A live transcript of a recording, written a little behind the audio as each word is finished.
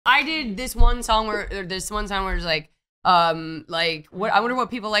I did this one song where it's like what I wonder what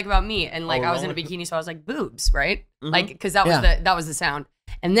people like about me, and like I was in a bikini, so I was like boobs, right? Like because that was the sound.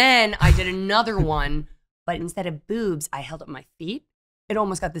 And then I did another one, but instead of boobs, I held up my feet. It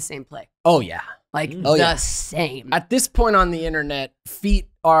almost got the same play. Oh yeah, like same. At this point on the internet, feet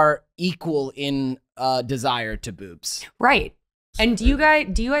are equal in desire to boobs. Right. And do you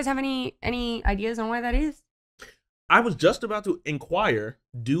guys have any ideas on why that is? I was just about to inquire,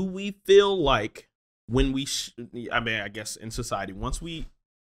 do we feel like when we, I guess in society, once we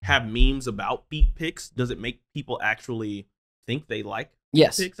have memes about feet pics, does it make people actually think they like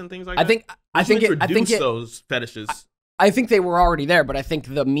pics and things like that? I think those fetishes. I think they were already there, but I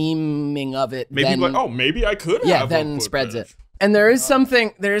think the memeing of it maybe like, oh, maybe I could have then spreads fetish. It. And there is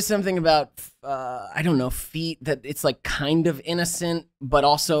something about I don't know, feet, that it's like kind of innocent, but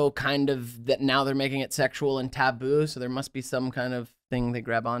also kind of that now they're making it sexual and taboo. So there must be some kind of thing they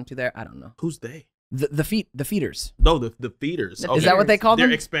grab onto there. I don't know. Who's they? The feeders. No, the feeders. Is that what they call them?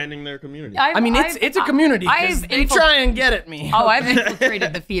 They're expanding their community. I mean, it's a community. They try and get at me. Oh, I've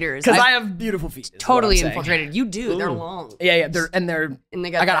infiltrated the feeders. Because I have beautiful feet. Totally infiltrated. You do. Ooh. They're long. Yeah. I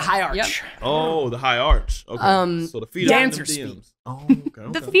got a high arch. Yep. Oh, the high arch. Okay. So the feet are dancer's feet. Oh,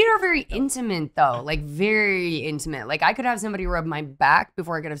 okay. The feet are very intimate, though. Like, very intimate. Like, I could have somebody rub my back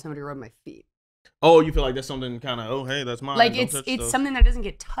before I could have somebody rub my feet. Oh, you feel like that's something kind of, oh, hey, that's mine. Like, it's something that doesn't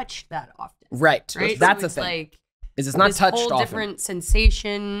get touched that often. Right. That's so the thing. Like, it's not touched often. Whole different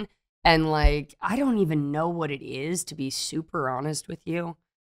sensation, and like, I don't even know what it is, to be super honest with you.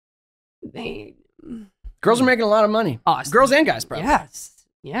 Girls are making a lot of money. Awesome. Girls and guys, probably. Yes.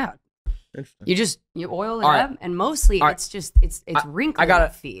 Yeah. You oil it up, and mostly it's wrinkly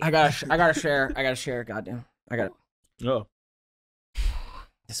feet. I gotta share. Goddamn. I got it. Oh.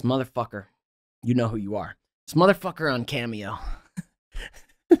 This motherfucker. You know who you are. This motherfucker on Cameo.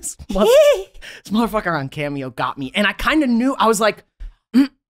 this motherfucker on Cameo got me, and I kind of knew. I was like,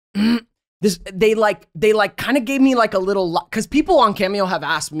 They kind of gave me like a little, because people on Cameo have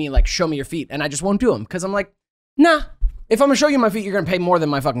asked me like, show me your feet, and I just won't do them because I'm like, nah. If I'm gonna show you my feet, you're gonna pay more than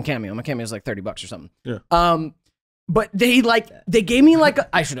my fucking Cameo. My Cameo is like $30 or something. Yeah. But they gave me like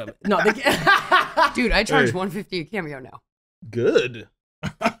I should have. No, dude, I charge $150 a Cameo now. Good.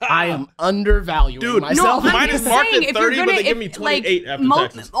 I am undervaluing myself. No, mine is marked at 30, but they give me 28 after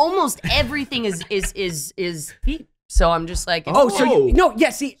taxes. Almost everything is feet. So I'm just like, see,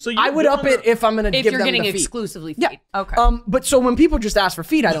 I would up it if I'm gonna give them the feet. If you're getting exclusively feet. Yeah. Okay. But so when people just ask for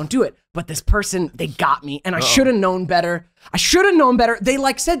feet, I don't do it. But this person, they got me, and I should have known better. They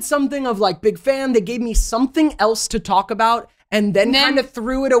like said something of like big fan. They gave me something else to talk about, and then kind of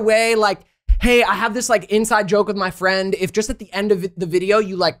threw it away like, hey, I have this like inside joke with my friend. If just at the end of the video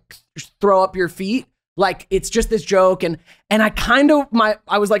you like throw up your feet, like it's just this joke, and I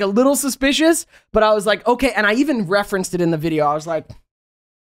was like a little suspicious, but I was like, okay, and I even referenced it in the video. I was like,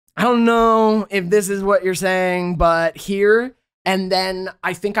 I don't know if this is what you're saying, but here. And then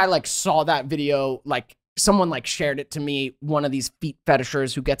I think I like saw that video, like someone like shared it to me, one of these feet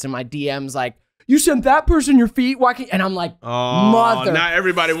fetishers who gets in my DMs like, you sent that person your feet, why can't, and I'm like, mother. Not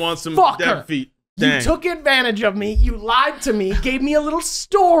everybody wants some dead feet. Dang. You took advantage of me, you lied to me, gave me a little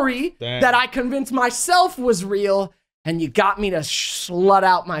story that I convinced myself was real, and you got me to slut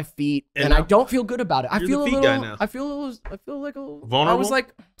out my feet, and I don't feel good about it. I feel a little, I feel like a little vulnerable. I was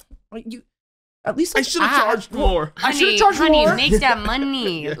like, you, at least I should have charged more. I should have charged more. Make that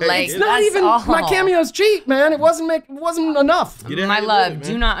money. Like it's not even my Cameo's cheap, man. It wasn't enough. My love,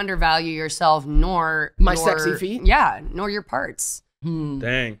 do not undervalue yourself, nor my sexy feet. Yeah, nor your parts.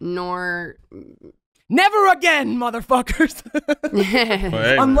 Dang. Nor. Never again, motherfuckers.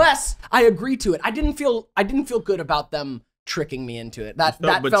 Unless I agree to it. I didn't feel good about them tricking me into it. I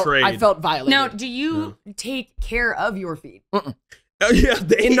felt violated. Now, do you take care of your feet? Yeah,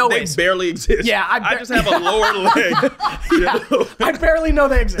 they barely exist. Yeah, I just have a lower leg. I barely know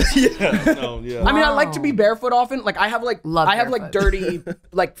they exist. Yeah. I mean, I like to be barefoot often. Like I have like dirty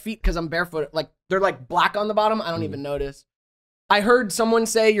like feet because I'm barefoot. Like they're like black on the bottom. I don't even notice. I heard someone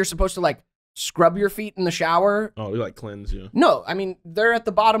say you're supposed to like scrub your feet in the shower. Oh, you like cleanse, yeah. No, I mean they're at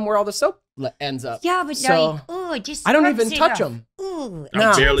the bottom where all the soap ends up. Yeah, but just I don't even touch them. Ooh,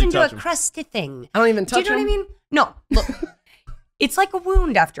 I barely into touch a them. crusty thing. I don't even touch them. Do you know what I mean? No, look. It's like a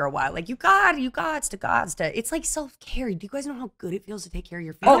wound after a while. Like you got to. It's like self-care. Do you guys know how good it feels to take care of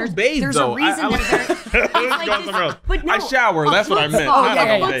your feet? Oh, there's a reason I shower. That's what I meant.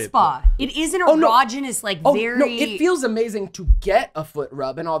 A foot spa. It is an erogenous, very. No, it feels amazing to get a foot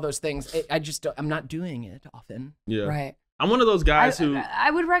rub and all those things. I'm not doing it often. Yeah. Right. I'm one of those guys who I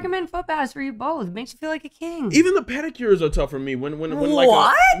would recommend foot baths for you both. It makes you feel like a king. even the pedicures are tough for me. When like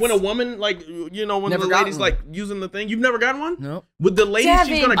when a woman like when Never the lady's gotten like using the thing, you've never gotten one? No. With the lady, she's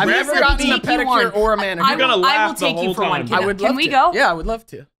Devin, gonna I've grab never her gotten a feet. pedicure or a manicure. You're gonna laugh I will take the you whole for one. time. I would Can love we to. go? Yeah, I would love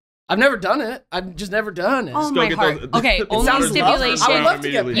to. I've never done it. I've just never done it. Oh go my get heart. those- Okay, It only sounds stipulation. lovely. I would love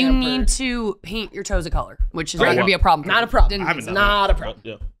to get Immediately. You pampered. need to paint your toes a color, which is Great. not going to be a problem. Not a problem. Didn't I haven't think done so. Not that. a problem.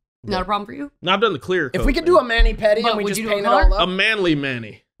 Yeah. Not a problem for you, No, I've done the clear. If we could do a mani-pedi But and we would just you do a paint it color? all a up. manly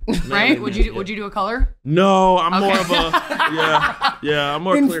manny. right? Would you do a color? No, I'm more Okay. of a I'm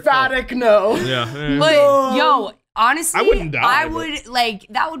more clear cut. Emphatic no. Yeah. But yo, honestly, I wouldn't die, I but- would like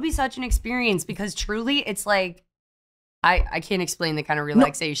that would be such an experience because truly, it's like I can't explain the kind of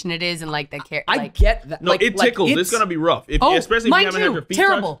relaxation it is and like the care. I Like, get that. No, it tickles. It's gonna be rough. Especially if mine you haven't too. had your feet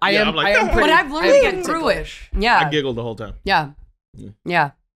Terrible. touched. I am like, but I've learned to get through it. ticklish. Yeah, I giggled the whole time.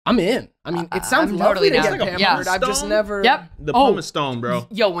 yeah. I'm in. I mean, it sounds I'm lovely totally to down. get It's like a pampered. pumice I've just stone. never. Yep. The Oh. pumice stone, bro.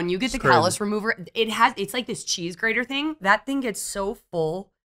 Yo, when you get the crazy. callus remover, it's like this cheese grater thing. That thing gets so full,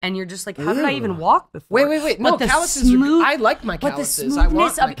 and you're just like, how did I even walk before? Wait. No, But the calluses smooth- are. I like my but the calluses. I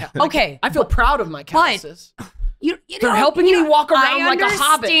want smoothness my of- calluses. okay, I feel proud of my calluses. You They're know, helping me walk around I like a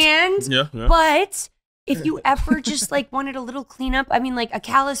hobbit. understand, Yeah. but if you ever just like wanted a little cleanup, I mean, like a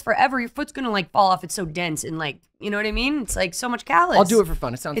callus forever, your foot's gonna like fall off. It's so dense and like, you know what I mean? It's like so much callus. I'll do it for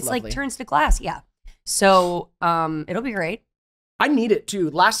fun. It sounds It's lovely. like turns to glass. Yeah. So it'll be great. I need it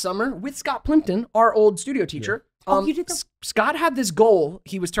too. Last summer with Scott Plimpton, our old studio teacher. Oh, you did the- Scott had this goal.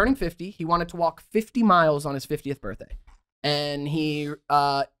 He was turning 50. He wanted to walk 50 miles on his 50th birthday. And he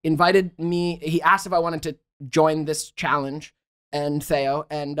invited me. He asked if I wanted to join this challenge and Theo.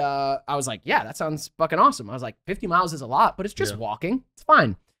 And I was like, yeah, that sounds fucking awesome. I was like, 50 miles is a lot, but it's just walking. It's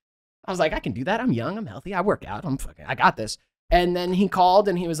fine. I was like, I can do that. I'm young. I'm healthy. I work out. I got this. And then he called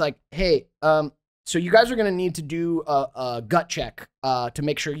and he was like, hey, so you guys are going to need to do a gut check to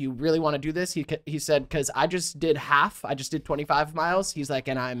make sure you really want to do this. He said, because I just did half. I just did 25 miles. He's like,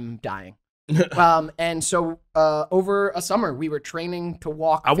 and I'm dying. And so over a summer, we were training to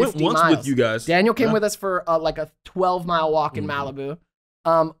walk 50 I went once miles. with you guys. Daniel came with us for like a 12-mile walk in Malibu.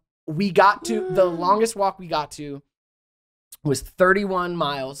 We got to, the longest walk we got to was 31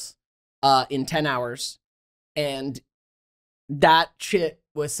 miles in 10 hours. And that shit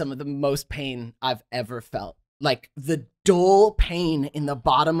was some of the most pain I've ever felt. Like the dull pain in the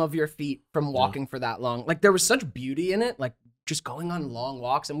bottom of your feet from walking for that long. Like there was such beauty in it, like just going on long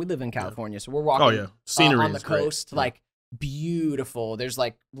walks. And we live in California, so we're walking Scenery on the is great. coast, like beautiful. There's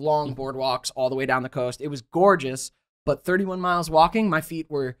like long boardwalks all the way down the coast. It was gorgeous, but 31 miles walking, my feet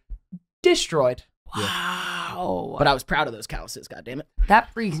were destroyed. Wow. But I was proud of those calluses, God damn it.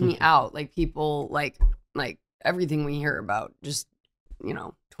 That freaks me out. Like people like everything we hear about, just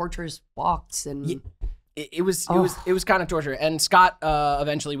torturous walks and It was kind of torture. And Scott,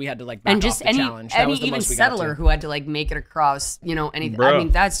 eventually we had to like back and just off the challenge. That was the even most we got settler to. who had to like make it across, anything. I Bruh.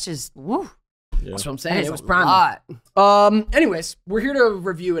 mean, that's just woo. Yeah. That's what I'm That saying. is It was a prime. lot. Anyways, we're here to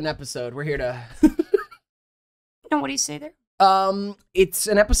review an episode. We're here to What do you say there? it's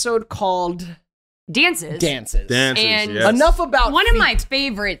an episode called Dances. Dances. And yes. Enough about One of feet. my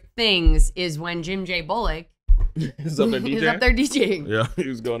favorite things is when Jim J. Bullock He's up there is DJing. up there DJing. Yeah, he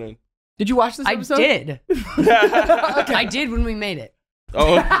was going in. Did you watch this I episode? did. I did when we made it.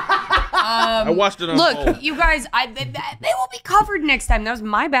 Oh, I watched it on Look, hold. you guys, they will be covered next time. That was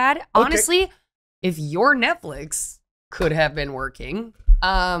my bad. Honestly, if your Netflix could have been working,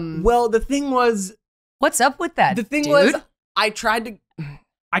 Well, the thing was, what's up with that? the thing dude? was, I tried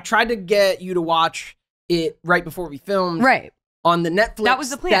to get you to watch it right before we filmed. right. On the Netflix That was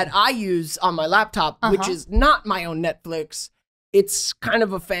the plan. that I use on my laptop, which is not my own Netflix. It's kind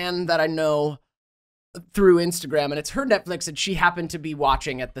of a fan that I know through Instagram, and it's her Netflix, and she happened to be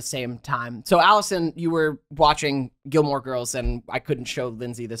watching at the same time. So, Allison, you were watching Gilmore Girls, and I couldn't show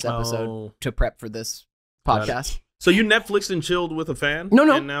Lindsay this episode to prep for this Got podcast. So you Netflixed and chilled with a fan?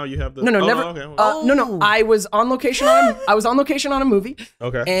 No. And now you have the... No, Oh, never. Okay. No. I was on location on a movie,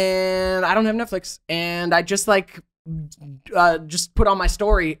 Okay. and I don't have Netflix, and I just just put on my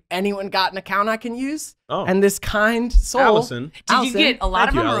story, anyone got an account I can use? Oh. And this kind soul, Allison. Did you get a lot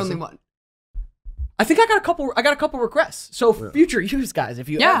of Thank you, them or Allison. only one? I think I got a couple requests. So future use, guys, if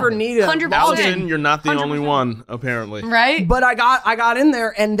you Yeah, ever need a 100%. Allison, you're not the 100%. only one, apparently. Right? But I got in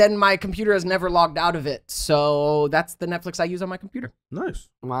there, and then my computer has never logged out of it. So that's the Netflix I use on my computer. Nice.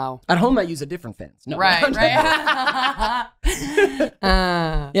 Wow. At home, I use a different fans. No, Right.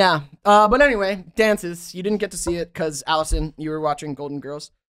 Yeah. But anyway, dances. You didn't get to see it because Allison, you were watching Gilmore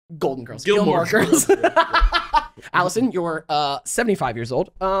Girls. Allison, you're 75 years old.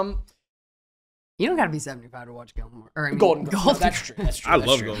 You don't got to be 75 to watch Gilmore. Or I mean, Golden Girls. No, that's true. That's true. I that's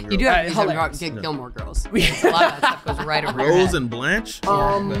love true. Golden Girls. You do have to be 75 hilarious. to get Gilmore Girls. A lot of that stuff goes right over your Rose head. and Blanche.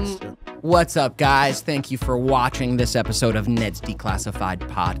 Best, yeah. What's up, guys? Thank you for watching this episode of Ned's Declassified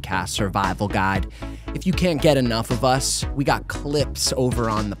Podcast Survival Guide. If you can't get enough of us, we got clips over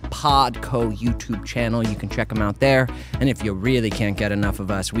on the PodCo YouTube channel. You can check them out there. And if you really can't get enough of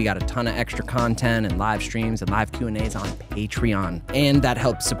us, we got a ton of extra content and live streams and live Q&As on Patreon. And that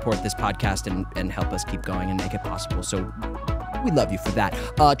helps support this podcast and help us keep going and make it possible. So we love you for that.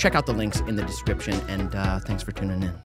 Check out the links in the description, and thanks for tuning in.